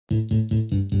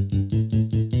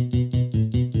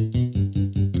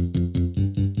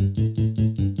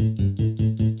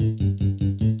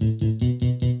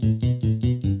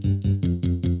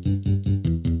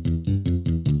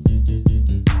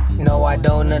I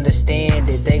don't understand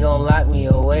it. They gon' lock me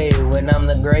away when I'm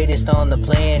the greatest on the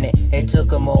planet. It took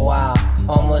them a while,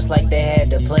 almost like they had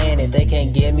to plan it. They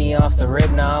can't get me off the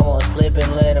rip, now I won't slip and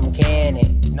let them can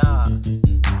it. Nah,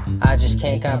 I just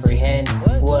can't comprehend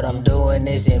what I'm doing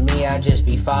isn't me, I just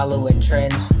be following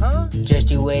trends.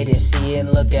 Just you wait and see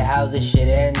and look at how this shit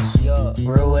ends.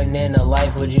 Ruining a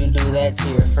life, would you do that to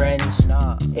your friends?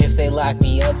 If they lock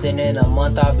me up, then in a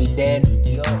month I'll be dead.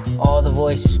 All the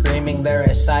voices screaming, they're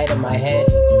inside of my head.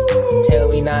 Tell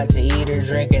me not to eat or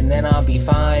drink and then I'll be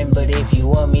fine. But if you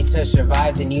want me to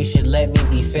survive, then you should let me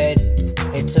be fed.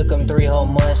 It took them 3 whole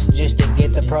months just to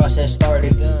get the process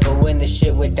started. But when the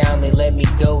shit went down, they let me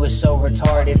go, it's so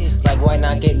retarded. Like why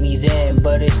not get me then,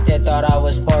 but instead thought I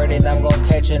was pardoned. I'm gon'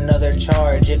 catch another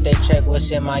charge if they check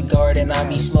what's in my garden. I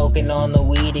be smoking on the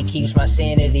weed, it keeps my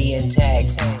sanity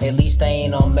intact. At least I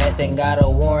ain't on meth and got a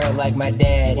warrant like my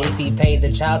dad. If he paid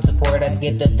the child support, I'd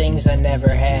get the things I never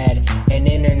had. An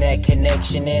internet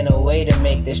connection and a way to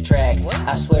make this track.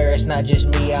 I swear it's not just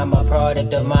me, I'm a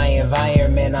product of my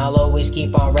environment. I'll always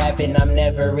keep on rapping, I'm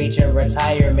never reaching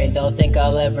retirement. Don't think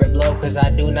I'll ever blow cause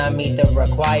I do not meet the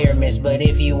requirements. But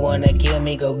if you wanna kill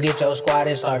me, go get your squad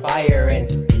and start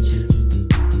firing.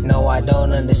 No, I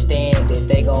don't understand it.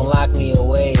 They gon' lock me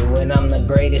away when I'm the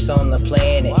greatest on the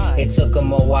planet. It took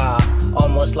them a while,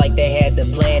 almost like they had to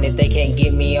plan it. They can't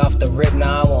get me off the rip,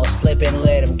 now I won't slip and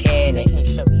let them can it.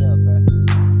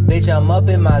 Bitch, I'm up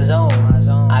in my zone.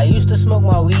 I used to smoke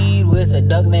my weed with a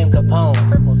duck named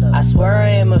Capone. I swear I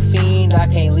am a fiend, I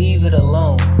can't leave it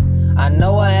alone. I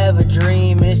know I have a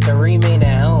dream, it's to remain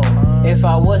at home. If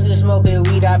I wasn't smoking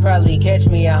weed, I'd probably catch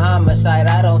me a homicide.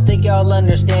 I don't think y'all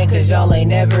understand, cause y'all ain't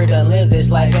never done live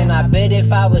this life. And I bet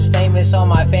if I was famous, all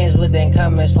my fans would then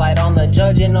come and slide on the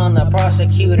judge and on the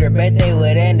prosecutor. Bet they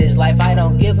would end his life. I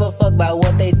don't give a fuck about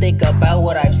what they think about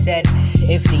what I've said.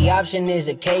 If the option is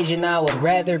occasion, I would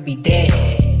rather be dead.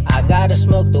 I gotta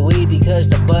smoke the weed because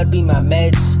the bud be my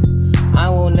meds. I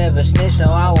won't never snitch,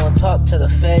 no, I won't talk to the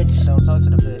feds. Don't talk to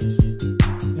the feds.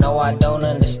 No, I don't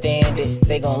understand it.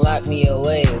 They gon' lock me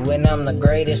away when I'm the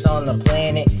greatest on the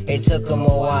planet. It took them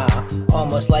a while,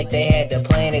 almost like they had to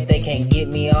plan it. They can't get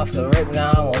me off the rip,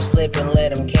 now I won't slip and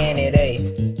let them can it,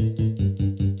 ayy.